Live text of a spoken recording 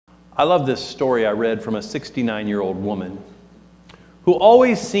I love this story I read from a 69-year-old woman who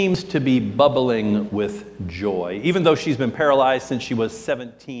always seems to be bubbling with joy, even though she's been paralyzed since she was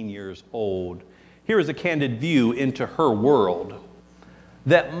 17 years old. Here is a candid view into her world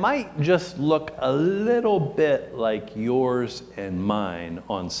that might just look a little bit like yours and mine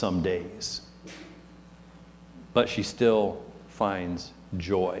on some days. But she still finds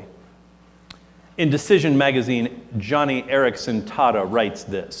joy. In Decision magazine, Joni Eareckson Tada writes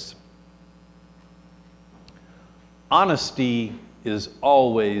this: "Honesty is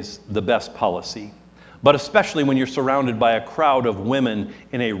always the best policy, but especially when you're surrounded by a crowd of women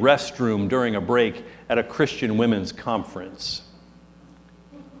in a restroom during a break at a Christian women's conference.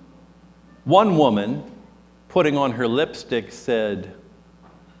 One woman, putting on her lipstick, said,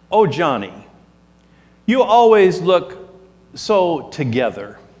 'Oh, Johnny, you always look so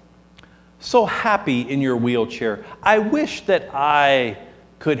together, so happy in your wheelchair. I wish that I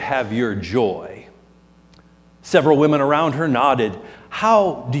could have your joy.' Several women around her nodded.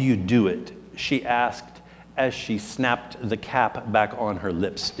 'How do you do it?' she asked as she snapped the cap back on her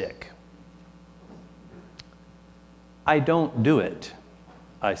lipstick. 'I don't do it,'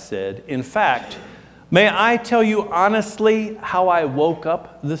 I said. 'In fact, may I tell you honestly how I woke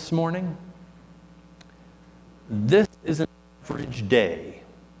up this morning? This is an average day.'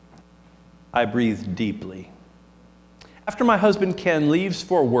 I breathed deeply. After my husband Ken leaves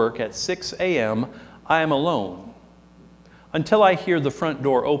for work at 6 a.m., I am alone. Until I hear the front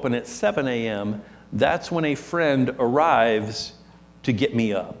door open at 7 a.m., that's when a friend arrives to get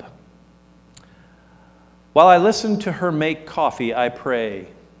me up. While I listen to her make coffee, I pray,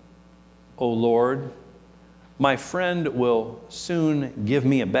 'Oh Lord, my friend will soon give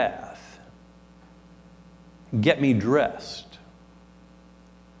me a bath, get me dressed,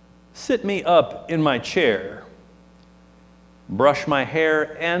 sit me up in my chair, brush my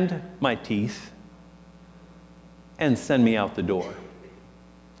hair and my teeth, and send me out the door.'"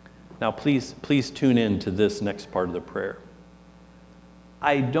 Now please tune in to this next part of the prayer.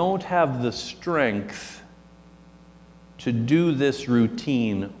 "I don't have the strength to do this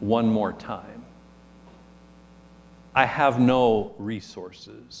routine one more time. I have no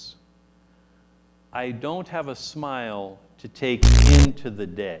resources. I don't have a smile to take into the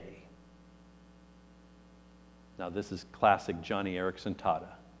day." Now this is classic Joni Eareckson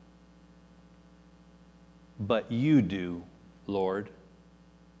Tada. "But you do, Lord.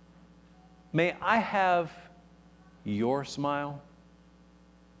 May I have your smile?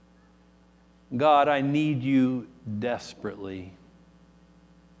 God, I need you desperately."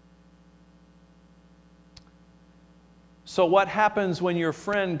 "So what happens when your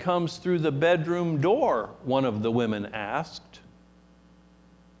friend comes through the bedroom door?" one of the women asked.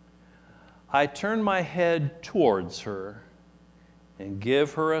 "I turn my head towards her and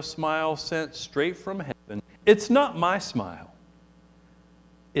give her a smile sent straight from heaven. It's not my smile,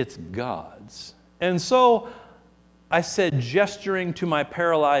 it's God's. And so," I said, gesturing to my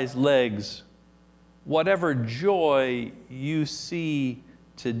paralyzed legs, "whatever joy you see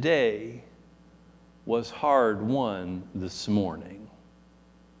today was hard won this morning.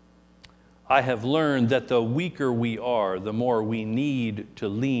 I have learned that the weaker we are, the more we need to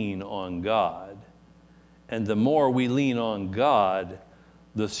lean on God. And the more we lean on God,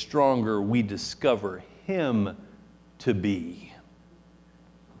 the stronger we discover Him to be."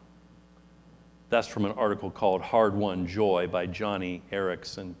 That's from an article called "Hard-Won Joy" by Joni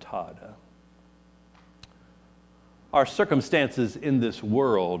Eareckson Tada. Our circumstances in this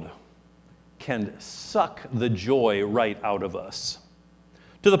world can suck the joy right out of us,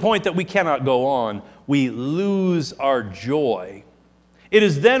 to the point that we cannot go on. We lose our joy. It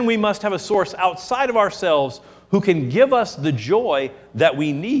is then we must have a source outside of ourselves who can give us the joy that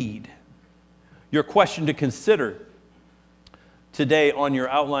we need. Your question to consider today on your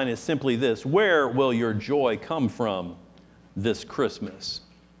outline is simply this: where will your joy come from this Christmas?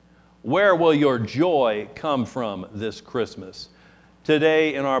 Where will your joy come from this Christmas?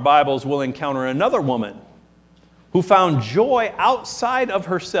 Today in our Bibles, we'll encounter another woman who found joy outside of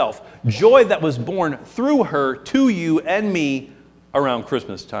herself, joy that was born through her to you and me around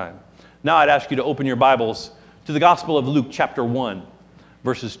Christmas time. Now I'd ask you to open your Bibles to the Gospel of Luke chapter 1,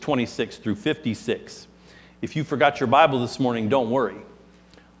 verses 26 through 56. If you forgot your Bible this morning, don't worry.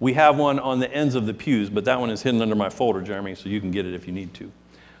 We have one on the ends of the pews, but that one is hidden under my folder, Jeremy, so you can get it if you need to.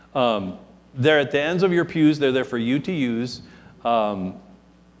 They're at the ends of your pews. They're there for you to use.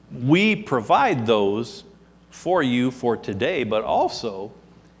 We provide those for you for today, but also,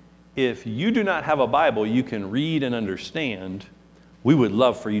 if you do not have a Bible you can read and understand, we would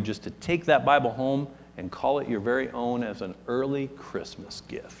love for you just to take that Bible home and call it your very own as an early Christmas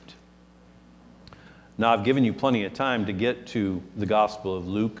gift. Now, I've given you plenty of time to get to the Gospel of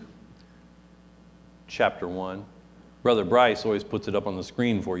Luke, chapter 1. Brother Bryce always puts it up on the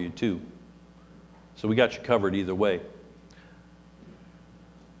screen for you, too. So we got you covered either way.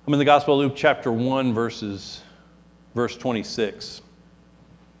 I'm in the Gospel of Luke, chapter 1, verse 26.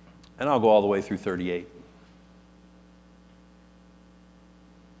 And I'll go all the way through 38.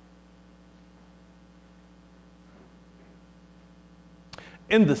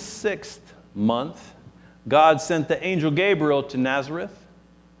 In the 6th month, God sent the angel Gabriel to Nazareth,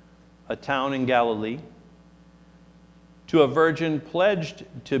 a town in Galilee, to a virgin pledged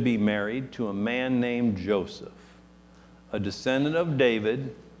to be married to a man named Joseph, a descendant of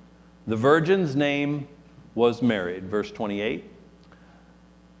David. The virgin's name was Mary. Verse 28.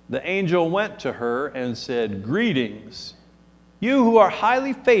 The angel went to her and said, "Greetings, you who are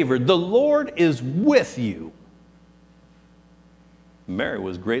highly favored, the Lord is with you." Mary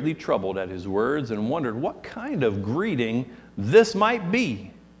was greatly troubled at his words and wondered what kind of greeting this might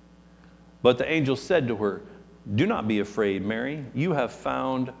be. But the angel said to her, "Do not be afraid, Mary. You have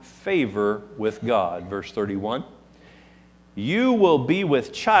found favor with God." Verse 31. You will be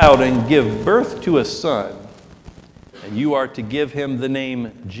with child and give birth to a son, and you are to give him the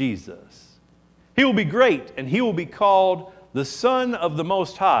name Jesus. He will be great, and he will be called the Son of the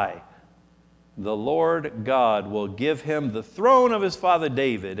Most High. The Lord God will give him the throne of his father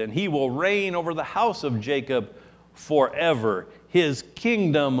David, and he will reign over the house of Jacob forever. His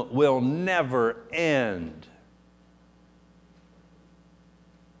kingdom will never end.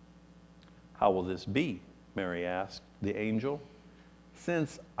 How will this be? Mary asked the angel.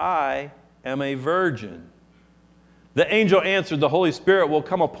 Since I am a virgin. The angel answered, the Holy Spirit will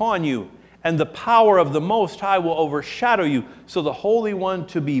come upon you, and the power of the Most High will overshadow you. So the Holy One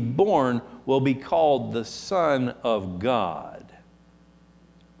to be born will be called the Son of God.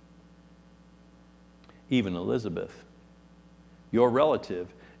 Even Elizabeth, your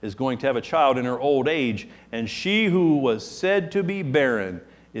relative, is going to have a child in her old age, and she who was said to be barren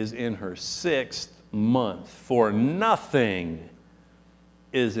is in her 6th month. For nothing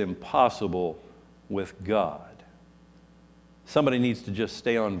is impossible with God. Somebody needs to just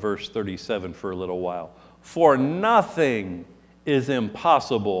stay on verse 37 for a little while. For nothing is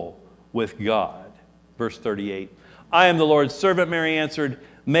impossible with God. Verse 38. I am the Lord's servant, Mary answered.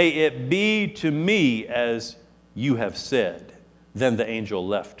 May it be to me as you have said. Then the angel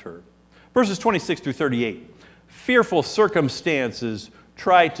left her. Verses 26 through 38. Fearful circumstances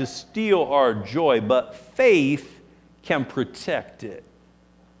try to steal our joy, but faith can protect it.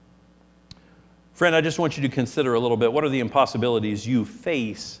 Friend, I just want you to consider a little bit, what are the impossibilities you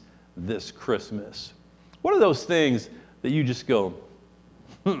face this Christmas? What are those things that you just go,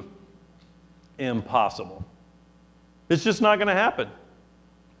 impossible? It's just not going to happen.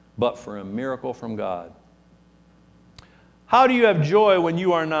 But for a miracle from God. How do you have joy when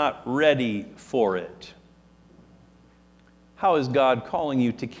you are not ready for it? How is God calling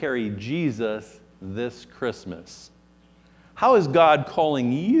you to carry Jesus this Christmas? How is God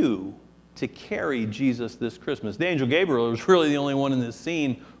calling you to carry Jesus this Christmas? The angel Gabriel is really the only one in this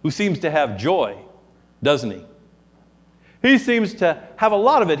scene who seems to have joy, doesn't he? He seems to have a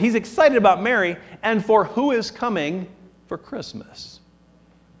lot of it. He's excited about Mary and for who is coming for Christmas.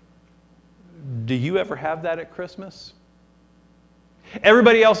 Do you ever have that at Christmas?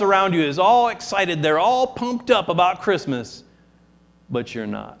 Everybody else around you is all excited. They're all pumped up about Christmas, but you're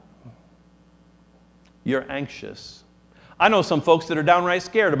not. You're anxious. I know some folks that are downright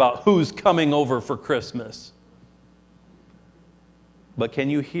scared about who's coming over for Christmas. But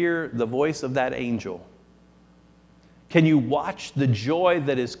can you hear the voice of that angel? Can you watch the joy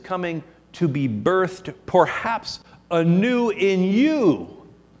that is coming to be birthed perhaps anew in you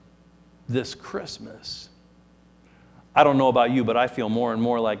this Christmas? I don't know about you, but I feel more and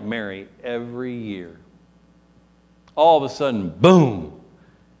more like Mary every year. All of a sudden, boom,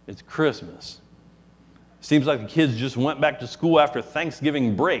 it's Christmas. Seems like the kids just went back to school after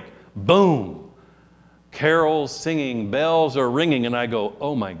Thanksgiving break. Boom. Carols singing, bells are ringing, and I go,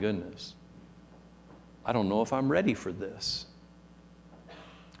 oh my goodness. I don't know if I'm ready for this.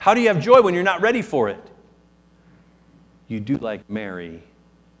 How do you have joy when you're not ready for it? You do like Mary,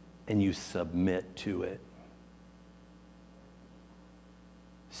 and you submit to it.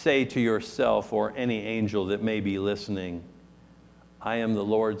 Say to yourself or any angel that may be listening, I am the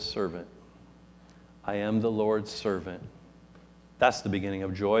Lord's servant. I am the Lord's servant. That's the beginning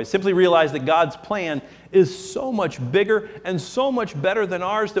of joy. Simply realize that God's plan is so much bigger and so much better than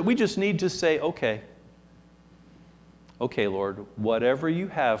ours that we just need to say, okay. Okay, Lord, whatever you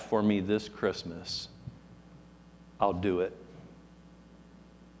have for me this Christmas, I'll do it.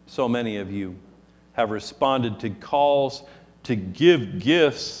 So many of you have responded to calls to give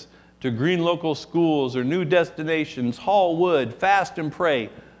gifts to Green Local Schools or New Destinations, Haul Wood, Fast and Pray,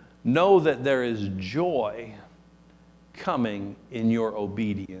 know that there is joy coming in your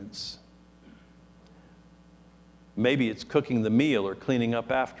obedience. Maybe it's cooking the meal or cleaning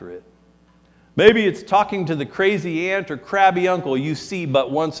up after it. Maybe it's talking to the crazy aunt or crabby uncle you see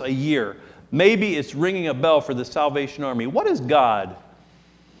but once a year. Maybe it's ringing a bell for the Salvation Army. What is God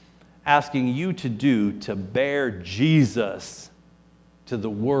asking you to do to bear Jesus to the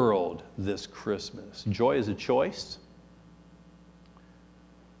world this Christmas? Joy is a choice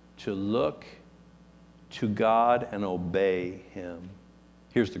to look to God and obey Him.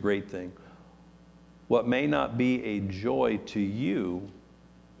 Here's the great thing. What may not be a joy to you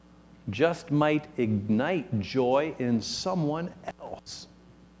just might ignite joy in someone else.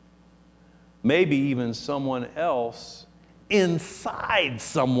 Maybe even someone else inside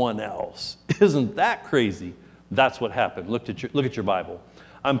someone else. Isn't that crazy? That's what happened. Look at your Bible.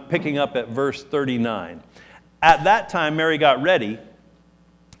 I'm picking up at verse 39. At that time, Mary got ready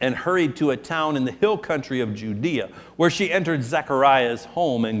and hurried to a town in the hill country of Judea, where she entered Zechariah's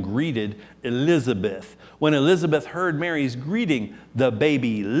home and greeted Elizabeth. When Elizabeth heard Mary's greeting, the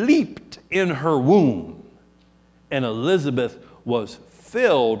baby leaped in her womb, and Elizabeth was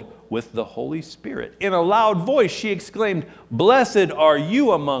filled with the Holy Spirit. In a loud voice, she exclaimed, "Blessed are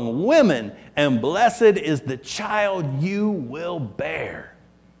you among women, and blessed is the child you will bear.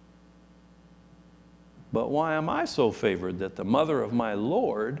 But why am I so favored that the mother of my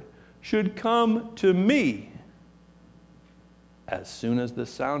Lord should come to me? As soon as the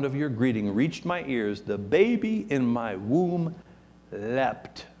sound of your greeting reached my ears, the baby in my womb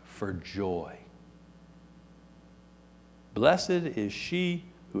leapt for joy. Blessed is she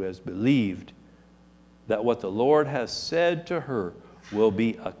who has believed that what the Lord has said to her will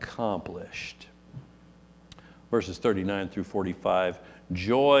be accomplished." Verses 39 through 45,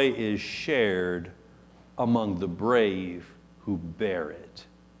 joy is shared among the brave who bear it.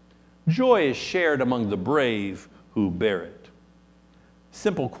 Joy is shared among the brave who bear it.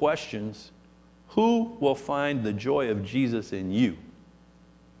 Simple questions. Who will find the joy of Jesus in you?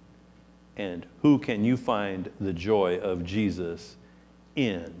 And who can you find the joy of Jesus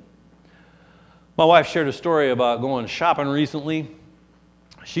in? My wife shared a story about going shopping recently.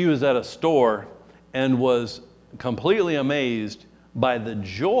 She was at a store and was completely amazed by the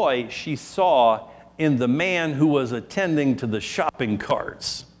joy she saw in the man who was attending to the shopping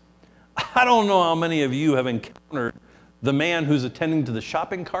carts. I don't know how many of you have encountered the man who's attending to the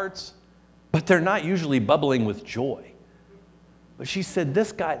shopping carts, but they're not usually bubbling with joy. But she said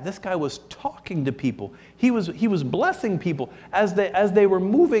this guy was talking to people. He was blessing people as they were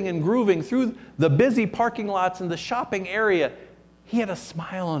moving and grooving through the busy parking lots in the shopping area. He had a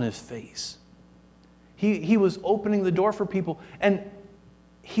smile on his face. He was opening the door for people, and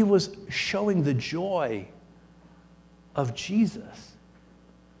he was showing the joy of Jesus.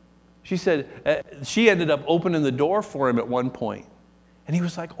 She said she ended up opening the door for him at one point. And he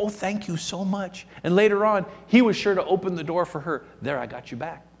was like, "Oh, thank you so much." And later on, he was sure to open the door for her. "There, I got you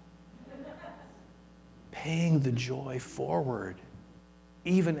back." Paying the joy forward,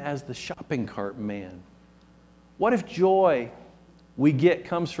 even as the shopping cart man. What if joy we get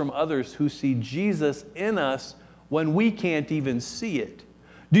comes from others who see Jesus in us when we can't even see it?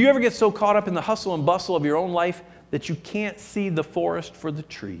 Do you ever get so caught up in the hustle and bustle of your own life that you can't see the forest for the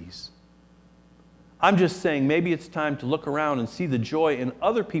trees? I'm just saying maybe it's time to look around and see the joy in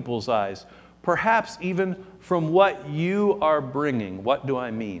other people's eyes, perhaps even from what you are bringing. What do I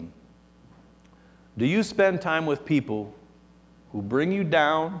mean? Do you spend time with people who bring you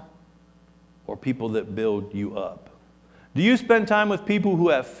down or people that build you up? Do you spend time with people who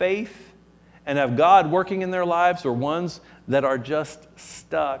have faith and have God working in their lives, or ones that are just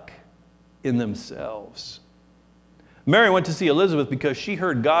stuck in themselves? Mary went to see Elizabeth because she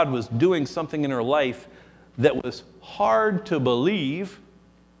heard God was doing something in her life that was hard to believe,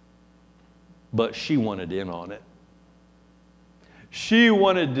 but she wanted in on it. She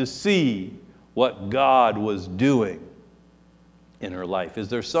wanted to see what God was doing in her life. Is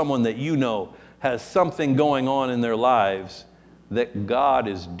there someone that you know has something going on in their lives that God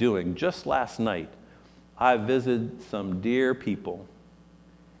is doing? Just last night, I visited some dear people,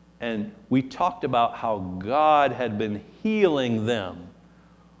 and we talked about how God had been healing them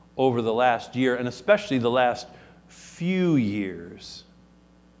over the last year, and especially the last few years.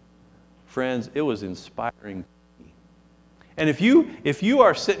 Friends, it was inspiring to me. And if you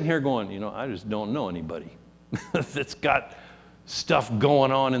are sitting here going, I just don't know anybody that's got stuff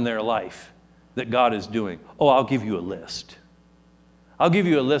going on in their life that God is doing, I'll give you a list. I'll give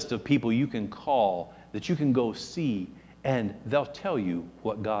you a list of people you can call that you can go see, and they'll tell you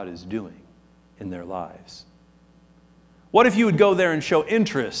what God is doing in their lives. What if you would go there and show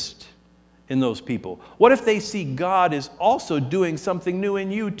interest in those people? What if they see God is also doing something new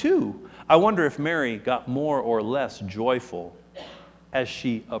in you too? I wonder if Mary got more or less joyful as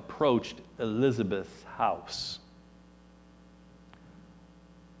she approached Elizabeth's house.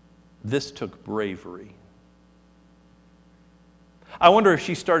 This took bravery. I wonder if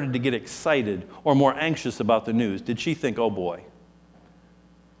she started to get excited or more anxious about the news. Did she think, oh boy,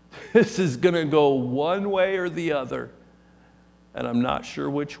 this is going to go one way or the other, and I'm not sure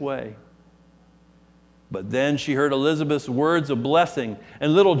which way. But then she heard Elizabeth's words of blessing,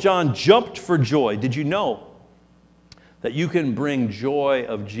 and little John jumped for joy. Did you know that you can bring joy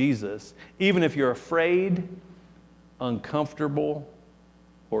of Jesus even if you're afraid, uncomfortable,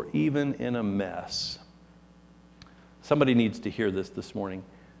 or even in a mess? Somebody needs to hear this morning.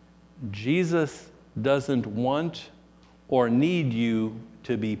 Jesus doesn't want or need you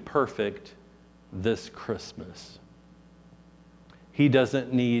to be perfect this Christmas. He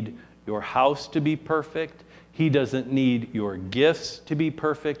doesn't need your house to be perfect. He doesn't need your gifts to be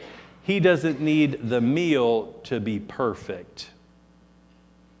perfect. He doesn't need the meal to be perfect.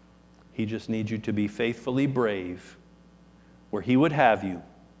 He just needs you to be faithfully brave where He would have you,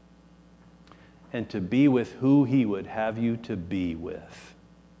 and to be with who He would have you to be with.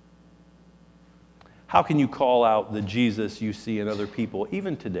 How can you call out the Jesus you see in other people,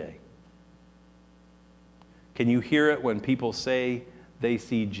 even today? Can you hear it when people say they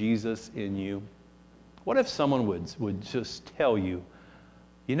see Jesus in you? What if someone would just tell you,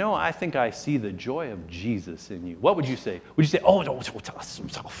 you know, I think I see the joy of Jesus in you? What would you say? Would you say, oh, no.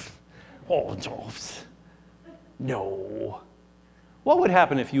 What would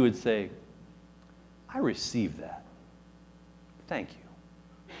happen if you would say, I receive that. Thank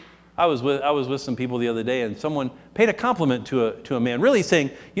you. I was with some people the other day, and someone paid a compliment to a man, really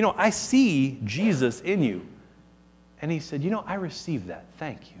saying, you know, I see Jesus in you. And he said, you know, I receive that.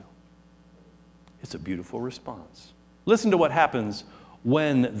 Thank you. It's a beautiful response. Listen to what happens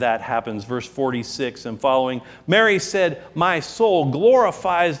when that happens. Verse 46 and following. Mary said, my soul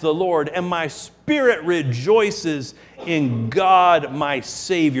glorifies the Lord, and my spirit rejoices in God my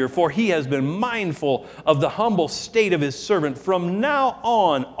Savior, for He has been mindful of the humble state of His servant. From now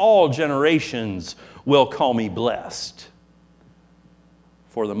on, all generations will call me blessed.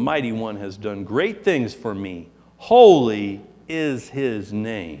 For the Mighty One has done great things for me. Holy is His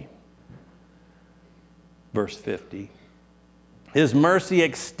name. Verse 50. His mercy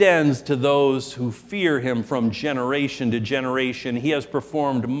extends to those who fear Him from generation to generation. He has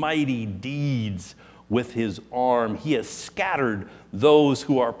performed mighty deeds with His arm. He has scattered those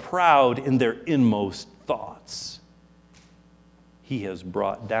who are proud in their inmost thoughts. He has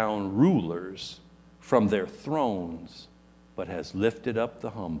brought down rulers from their thrones, but has lifted up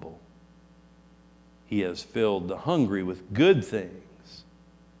the humble. He has filled the hungry with good things,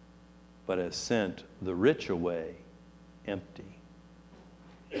 but has sent the rich away empty.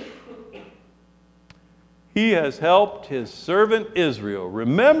 He has helped His servant Israel,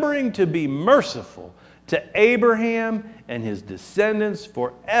 remembering to be merciful to Abraham and his descendants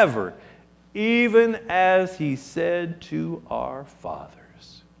forever, even as He said to our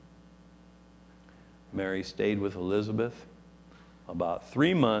fathers. Mary stayed with Elizabeth about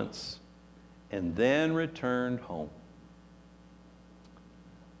 3 months and then returned home.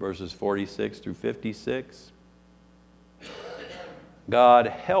 Verses 46 through 56. God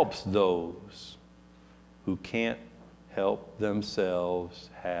helps those who can't help themselves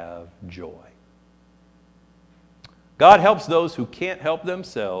have joy. God helps those who can't help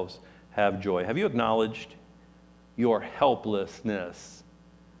themselves have joy. Have you acknowledged your helplessness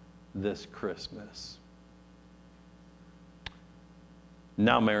this Christmas?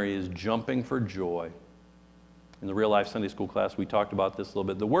 Now Mary is jumping for joy. In the Real Life Sunday School class, we talked about this a little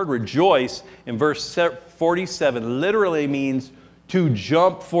bit. The word rejoice in verse 47 literally means to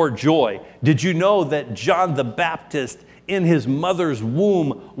jump for joy. Did you know that John the Baptist in his mother's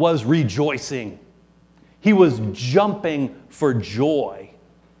womb was rejoicing? He was jumping for joy.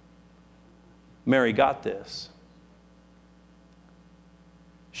 Mary got this.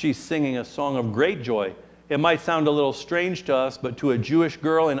 She's singing a song of great joy. It might sound a little strange to us, but to a Jewish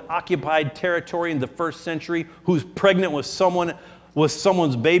girl in occupied territory in the first century who's pregnant with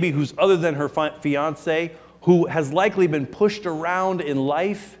someone's baby who's other than her fiance, who has likely been pushed around in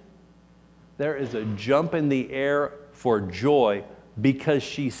life, there is a jump in the air for joy because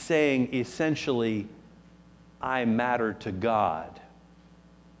she's saying essentially, I matter to God.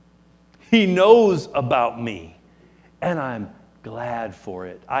 He knows about me, and I'm glad for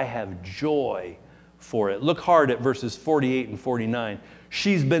it. I have joy for it. Look hard at verses 48 and 49.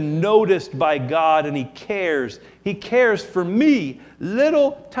 She's been noticed by God and He cares. He cares for me,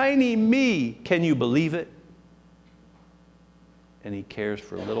 little tiny me. Can you believe it? And He cares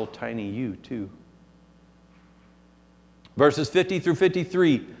for little tiny you too. Verses 50 through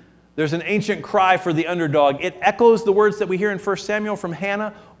 53. There's an ancient cry for the underdog. It echoes the words that we hear in 1 Samuel from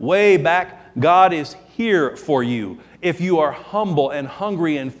Hannah way back. God is here for you. If you are humble and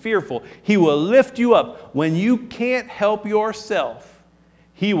hungry and fearful, He will lift you up. When you can't help yourself,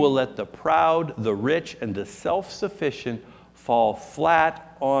 He will let the proud, the rich, and the self-sufficient fall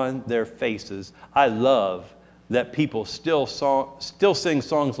flat on their faces. I love that people still sing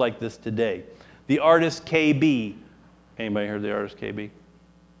songs like this today. The artist KB. Anybody heard the artist KB?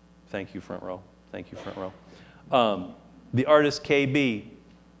 Thank you, front row. Thank you, front row. The artist KB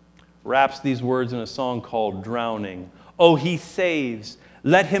raps these words in a song called Drowning. Oh, He saves.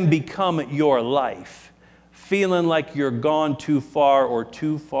 Let Him become your life. Feeling like you're gone too far or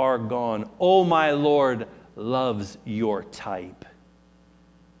too far gone. Oh, my Lord loves your type.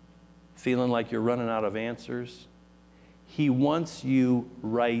 Feeling like you're running out of answers? He wants you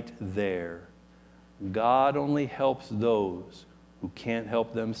right there. God only helps those who can't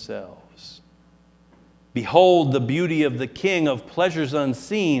help themselves. Behold the beauty of the King of pleasures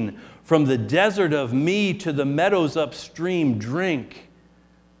unseen. From the desert of me to the meadows upstream, drink.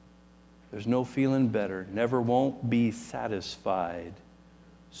 There's no feeling better, never won't be satisfied.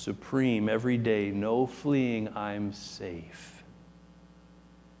 Supreme every day, no fleeing, I'm safe.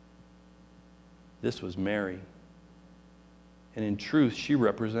 This was Mary. And in truth, she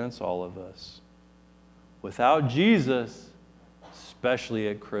represents all of us. Without Jesus, especially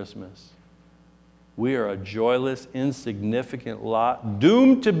at Christmas, we are a joyless, insignificant lot,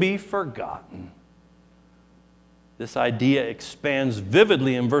 doomed to be forgotten. This idea expands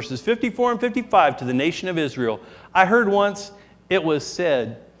vividly in verses 54 and 55 to the nation of Israel. I heard once it was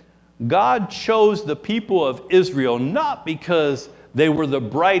said, God chose the people of Israel not because they were the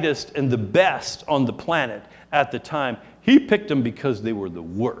brightest and the best on the planet at the time. He picked them because they were the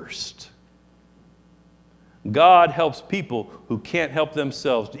worst. God helps people who can't help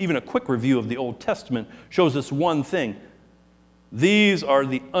themselves. Even a quick review of the Old Testament shows us one thing. These are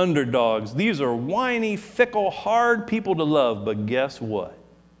the underdogs. These are whiny, fickle, hard people to love. But guess what?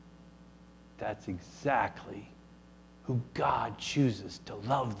 That's exactly who God chooses to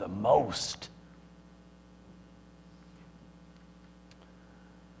love the most.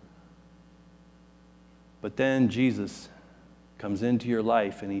 But then Jesus comes into your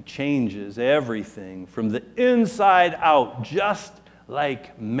life and He changes everything from the inside out, just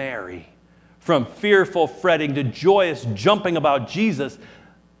like Mary. From fearful fretting to joyous jumping about Jesus.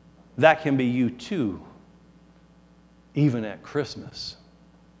 That can be you too, even at Christmas.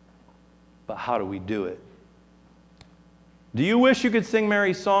 But how do we do it? Do you wish you could sing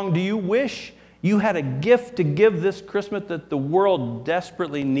Mary's song? Do you wish you had a gift to give this Christmas that the world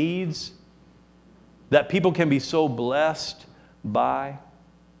desperately needs? That people can be so blessed by?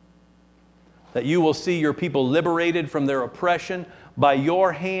 That you will see your people liberated from their oppression by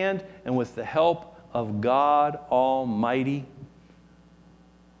your hand and with the help of God Almighty?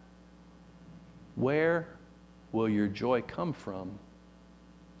 Where will your joy come from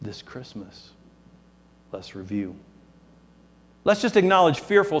this Christmas? Let's review. Let's just acknowledge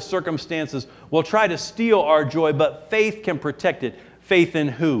fearful circumstances will try to steal our joy, but faith can protect it. Faith in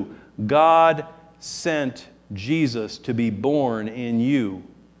who? God sent Jesus to be born in you.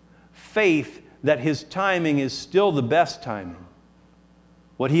 Faith that His timing is still the best timing.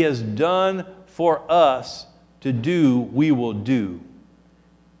 What He has done for us to do, we will do.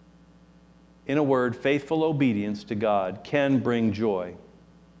 In a word, faithful obedience to God can bring joy.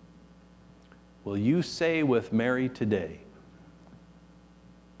 Will you say with Mary today,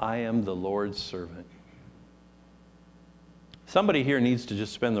 I am the Lord's servant? Somebody here needs to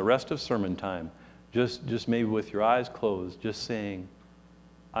just spend the rest of sermon time just maybe with your eyes closed, just saying,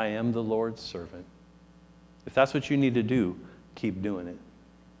 I am the Lord's servant. If that's what you need to do, keep doing it.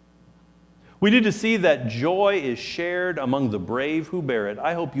 We need to see that joy is shared among the brave who bear it.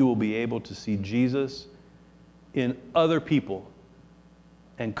 I hope you will be able to see Jesus in other people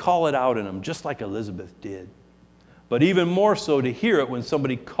and call it out in them, just like Elizabeth did. But even more so to hear it when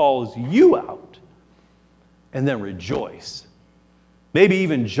somebody calls you out and then rejoice. Maybe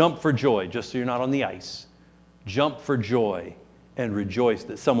even jump for joy, just so you're not on the ice. Jump for joy and rejoice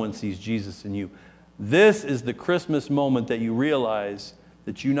that someone sees Jesus in you. This is the Christmas moment that you realize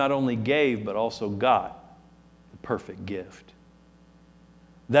that you not only gave, but also got the perfect gift.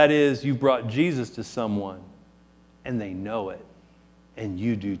 That is, you brought Jesus to someone, and they know it. and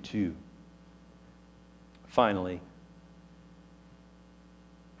you do too. Finally,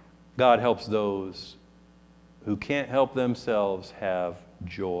 God helps those who can't help themselves have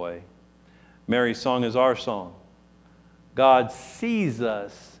joy. Mary's song is our song. God sees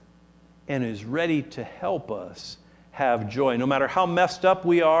us and is ready to help us have joy. No matter how messed up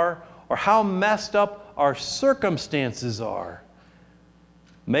we are or how messed up our circumstances are.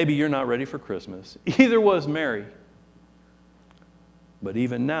 Maybe you're not ready for Christmas. Either was Mary. But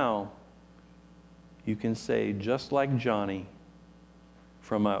even now, you can say, just like Johnny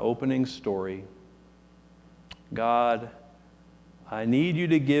from my opening story, God, I need you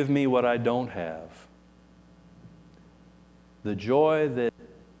to give me what I don't have. The joy that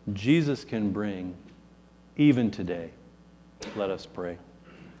Jesus can bring even today. Let us pray.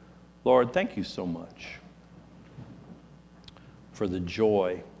 Lord, thank you so much for the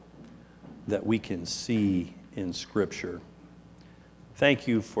joy that we can see in Scripture. Thank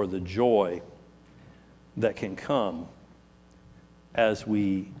you for the joy that can come as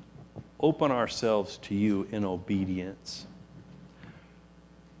we open ourselves to you in obedience.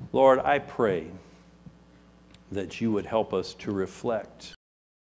 Lord, I pray that you would help us to reflect